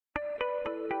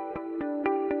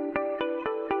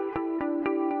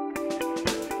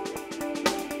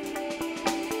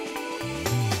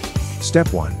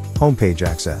Step 1. Homepage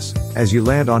access. As you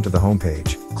land onto the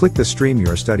homepage, click the stream you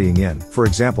are studying in, for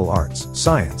example arts,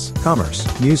 science, commerce,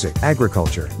 music,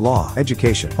 agriculture, law,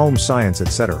 education, home science,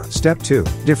 etc. Step 2.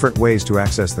 Different ways to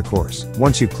access the course.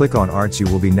 Once you click on arts, you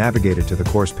will be navigated to the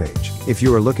course page. If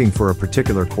you are looking for a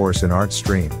particular course in arts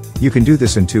stream, you can do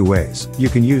this in two ways. You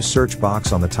can use search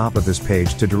box on the top of this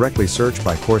page to directly search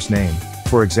by course name,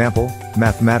 for example,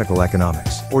 mathematical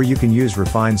economics, or you can use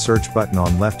refine search button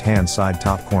on left-hand side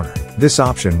top corner. This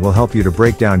option will help you to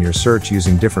break down your search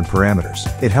using different parameters.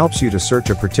 It helps you to search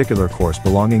a particular course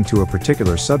belonging to a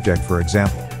particular subject, for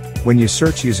example. When you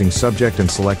search using subject and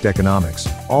select economics,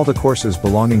 all the courses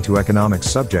belonging to economics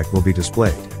subject will be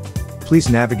displayed. Please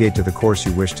navigate to the course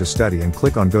you wish to study and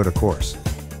click on Go to Course.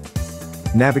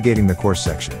 Navigating the course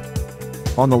section.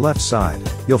 On the left side,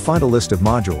 you'll find a list of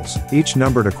modules, each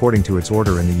numbered according to its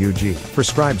order in the UG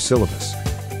prescribed syllabus.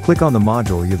 Click on the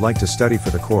module you'd like to study for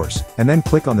the course, and then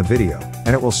click on the video, and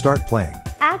it will start playing.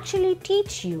 Actually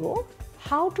teach you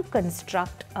how to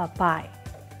construct a pie.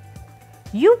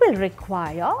 You will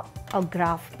require a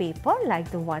graph paper like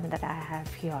the one that I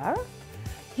have here.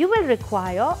 You will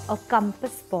require a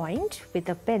compass point with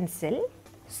a pencil.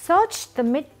 Search the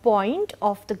midpoint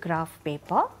of the graph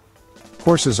paper.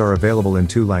 Courses are available in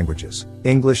two languages,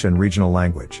 English and regional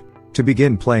language. To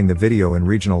begin playing the video in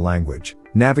regional language,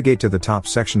 navigate to the top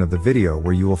section of the video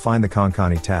where you will find the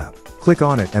Konkani tab. Click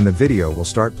on it and the video will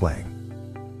start playing.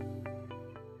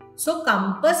 So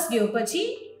compass घेवपाची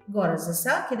गरज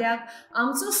आसा कित्याक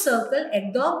आमचो circle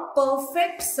एकदम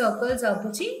perfect circle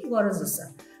जावपाची गरज आसा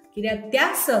कित्याक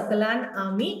त्या सर्कलान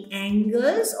आमी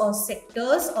एंगल्स और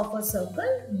sectors of a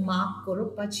circle mark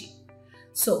करपाची.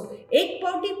 सो एक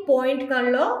पावटी पॉइंट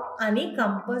काढलो आणि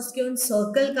कंपास घेऊन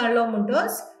सर्कल काढलो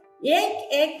म्हणटोच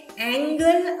एक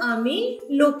एंगल आमी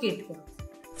लोकेट करू.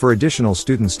 For additional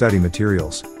student study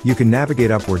materials, you can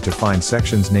navigate upward to find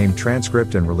sections named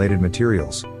transcript and related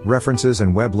materials, references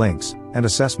and web links, and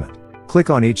assessment.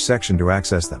 Click on each section to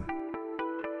access them.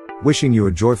 Wishing you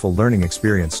a joyful learning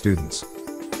experience, students.